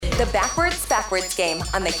The Backwards game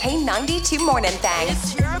on the K92 Morning Thing.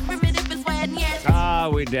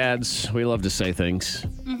 We dads, we love to say things,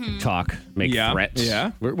 talk, make threats.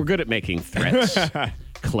 Yeah. We're good at making threats,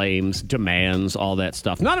 claims, demands, all that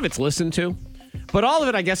stuff. None of it's listened to, but all of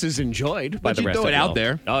it, I guess, is enjoyed by the rest of throw the it out world.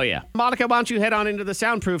 there. Oh, yeah. Monica, why don't you head on into the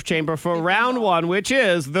soundproof chamber for round one, which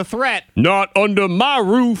is the threat. Not under my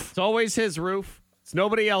roof. It's always his roof. It's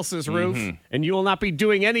nobody else's roof, and you will not be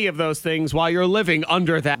doing any of those things while you're living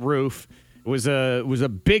under that roof. It was a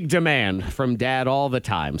big demand from Dad all the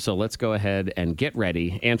time. So let's go ahead and get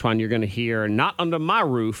ready. Antoine, you're going to hear Not Under My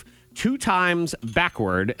Roof 2 times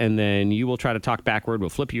backward, and then you will try to talk backward. We'll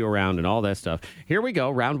flip you around and all that stuff. Here we go.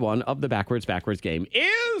 Round one of the backwards game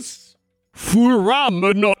is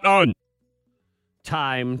Furamanon.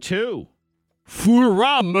 Time 2.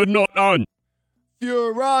 Furamanon.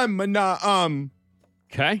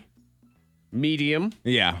 Okay. Medium.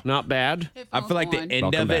 Yeah. Not bad. I feel like the end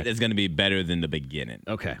Welcome of it back. is going to be better than the beginning.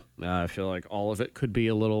 Okay. I feel like all of it could be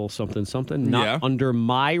a little something. Not Yeah. under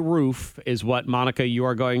my roof is what, Monica, you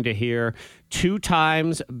are going to hear 2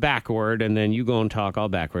 times backward, and then you go and talk all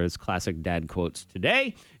backwards. Classic dad quotes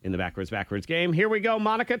today in the backwards game. Here we go,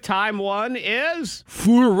 Monica. Time 1 is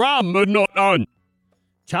Furamanon.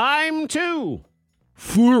 Time 2.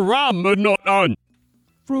 Furamanon.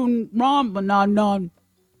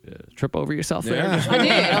 Trip over yourself there. Yeah. I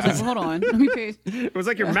did. I was like, hold on. Let me pay. It was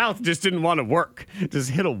like your mouth just didn't want to work. Just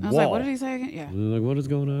hit a I was wall. like, what did he say again? Yeah. Like, what is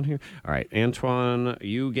going on here? All right, Antoine,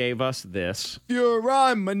 you gave us this. If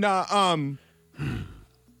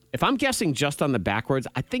I'm guessing just on the backwards,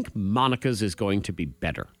 I think Monica's is going to be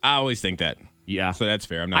better. I always think that. Yeah. So that's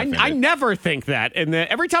fair. I'm not I offended. never think that. And then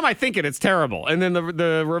every time I think it, it's terrible. And then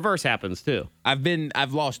the reverse happens too.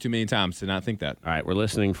 I've lost too many times to not think that. All right, we're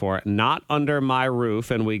listening for Not Under My Roof.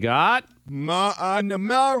 And we got... It's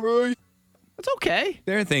okay.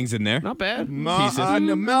 There are things in there. Not bad.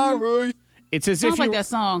 Pieces. It's as Sounds if like you... that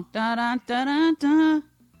song. Da da da da da.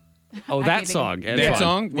 Oh, I that can't song. think That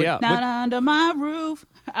song? What- Yeah. Not under my roof.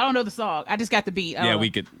 I don't know the song. I just got the beat. Yeah, we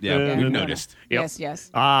could. Yeah, we've noticed. Yep. Yes.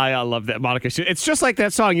 I love that, Monica. It's just like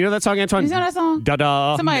that song. You know that song, Antoine? You know that song?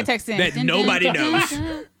 Da-da. Somebody text in. That nobody knows,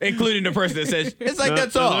 including the person that says, it's like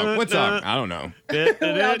that song. What song? I don't know. We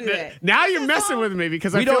all do that. Now you're messing with me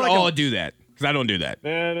because I We feel don't like all do that, because I don't do that.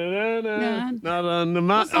 Not under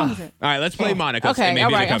my... What song is it? All right, let's play Monica. Okay, and maybe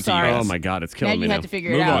all right, it'll come I'm sorry. to you. Oh, my God. It's Now killing me you now. have to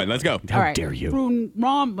figure it Move out. on. Let's go. How All right. dare you?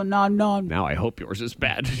 Now I hope yours is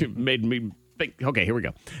bad. It made me think. Okay, here we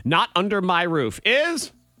go. Not Under My Roof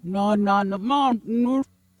is... Nope, not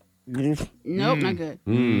good.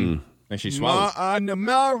 And she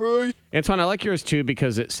swallowed. Antoine, I like yours too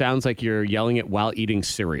because it sounds like you're yelling it while eating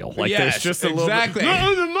cereal. Like Yes, there's just a exactly. little bit. Not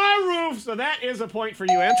under my roof. So that is a point for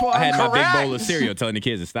you, Antoine. I had my big Correct. bowl of cereal telling the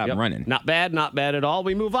kids to stop Yep. running. Not bad at all.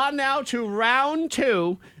 We move on now to round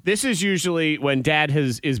 2. This is usually when Dad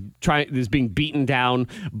is being beaten down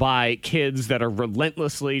by kids that are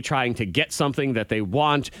relentlessly trying to get something that they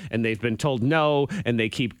want, and they've been told no, and they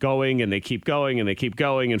keep going and they keep going and they keep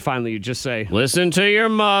going, and finally you just say, "Listen to your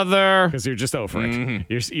mother," because you're just over it.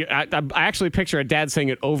 I actually picture a dad saying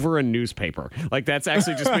it over a newspaper, like that's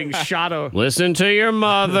actually just being shot over. Listen to your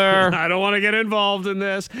mother. I don't want to get involved in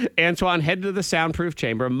this. Antoine, head to the soundproof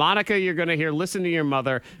chamber. Monica, you're going to hear "Listen to Your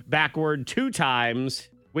Mother" backward 2 times.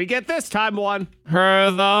 We get this time 1. Her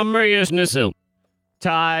the Mariusnisil.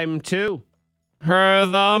 Time 2. Her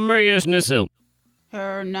the Mariusnisil.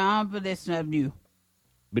 Her nah, but it's not you.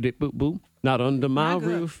 Boo boo. Not under my Not good.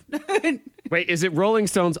 roof. Wait, is it Rolling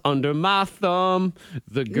Stones? Under my thumb?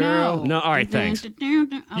 The girl? No. All right, thanks. You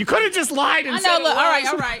could have just lied and I said know. Look, it all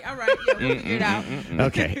was. right. Yeah, we'll figure it out.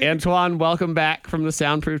 Okay, Antoine, welcome back from the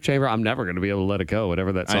soundproof chamber. I'm never going to be able to let it go,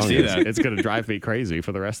 whatever that song I see is. that. It's going to drive me crazy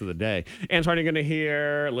for the rest of the day. Antoine, you're going to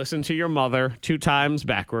hear "Listen to Your Mother" 2 times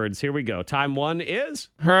backwards. Here we go. Time 1 is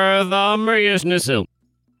Her the Mariusnisil.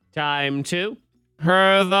 Time 2.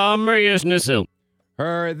 Her the Mariusnisil.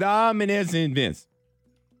 Her dominance in Vince.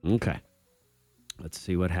 Okay. Let's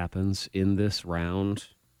see what happens in this round.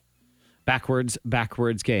 Backwards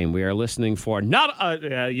game. We are listening for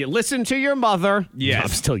you listen to your mother. Yes. I'm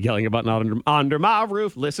still yelling about not under my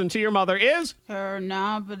roof. Listen to your mother is Her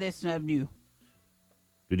nah, but it's not you.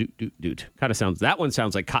 doot. That one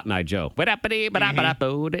sounds like Cotton Eye Joe. Flip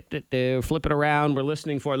it around. We're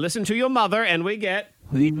listening for "Listen to Your Mother," and we get...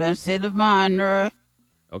 We'd been said of mine.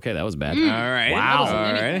 Okay, that was bad. All right. Wow. That wasn't All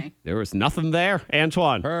anything. right. There was nothing there.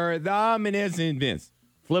 Antoine, Her dominance in Vince.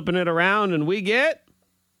 flipping it around, and we get...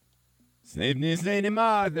 Say the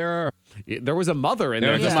mother. There was a mother in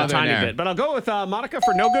there, was a just mother a in tiny there. bit. But I'll go with Monica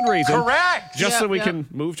for no good reason. Correct. Just so Yep, we yep. can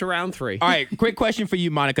move to round 3. All right, quick question for you,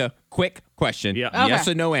 Monica. Quick question. Yeah. Okay. Yes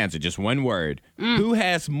or no answer, just one word. Who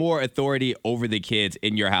has more authority over the kids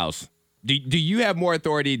in your house? Do you have more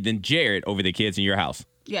authority than Jared over the kids in your house?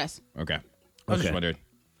 Yes. Okay. I was Okay. just wondering.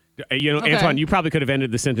 Okay. Antoine, you probably could have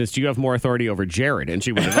ended the sentence, do you have more authority over Jared? And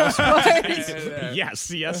she would have also.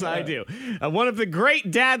 Yes, I do. One of the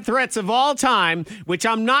great dad threats of all time, which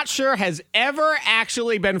I'm not sure has ever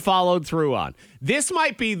actually been followed through on. This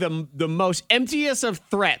might be the most emptiest of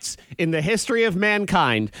threats in the history of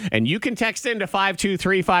mankind. And you can text into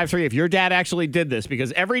 52353 if your dad actually did this,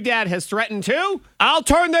 because every dad has threatened to, I'll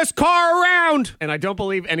turn this car around. And I don't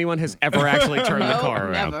believe anyone has ever actually turned the No, car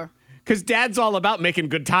around. never. Because Dad's all about making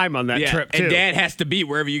good time on that trip, too. And Dad has to be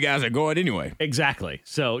wherever you guys are going anyway. Exactly.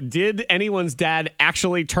 So, did anyone's dad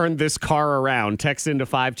actually turn this car around? Text into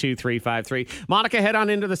 52353. Monica, head on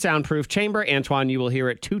into the soundproof chamber. Antoine, you will hear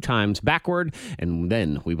it 2 times backward, and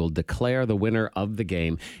then we will declare the winner of the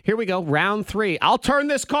game. Here we go. Round 3. I'll turn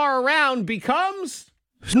this car around becomes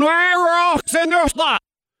Snarrow Cinder Slot.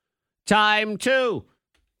 Time 2.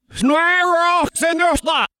 Snarrow Cinder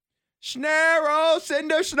Slot. Snarrow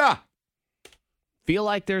Cinder Schna. Feel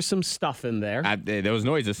like there's some stuff in there. There was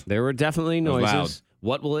noises. There were definitely was loud. noises.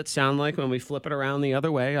 What will it sound like when we flip it around the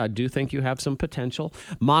other way? I do think you have some potential.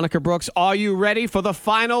 Monica Brooks, are you ready for the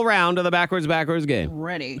final round of the Backwards game?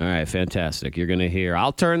 Ready. All right, fantastic. You're going to hear,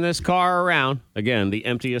 I'll turn this car around. Again, the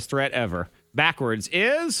emptiest threat ever. Backwards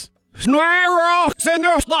is Snarrow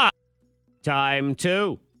Cinder Slot. Time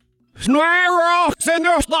 2. Snarrow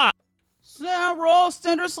Cinder Slot. Roll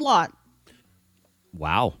Cinder Slot.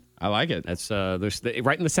 Wow. I like it. That's there's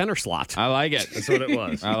right in the center slot. I like it. That's what it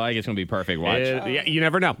was. I like it. It's going to be perfect. Watch. Yeah, you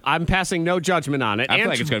never know. I'm passing no judgment on it. I feel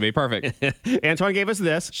like it's going to be perfect. Antoine gave us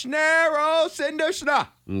this. Snarrow Cinder Schna.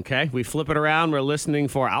 Okay, we flip it around. We're listening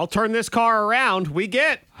for I'll turn this car around. We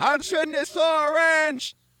get I'll turn this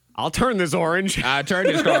orange. I'll turn this orange. I turned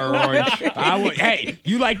this car orange. Hey,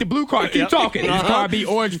 you like the blue car? Keep talking. This car be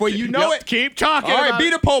orange for you know it. Keep talking. All right, about be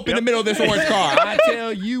it. the Pope in the middle of this orange car. I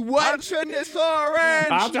tell you what. I'll turn this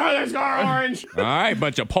orange. I'll turn this car orange. All right,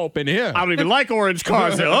 bunch of Pope in here. I don't even like orange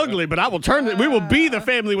cars. They're ugly, but I will turn it. We will be the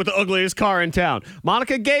family with the ugliest car in town.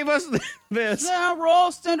 Monica gave us this.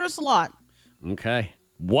 Roll Cinder Slot. Okay.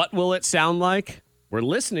 What will it sound like? We're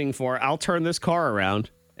listening for I'll turn this car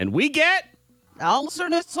around. And we get I'll turn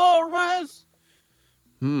this orange.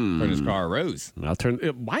 Turn this car rose. I'll turn.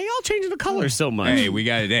 Why y'all changing the colors so much? Hey, we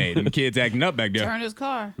got it. Hey, them kids acting up back there. Turn his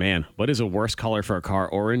car. Man, what is a worse color for a car,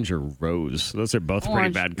 orange or rose? Those are both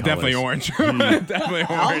Orange. pretty bad colors. Definitely orange. Definitely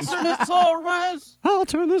I'll orange. turn this orange. I'll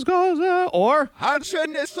turn this car around. Or I'll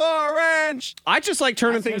turn this orange. I just like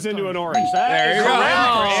turning things into an orange. That There is you go. correct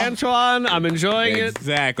for Antoine. I'm enjoying it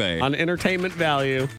Exactly. on entertainment value.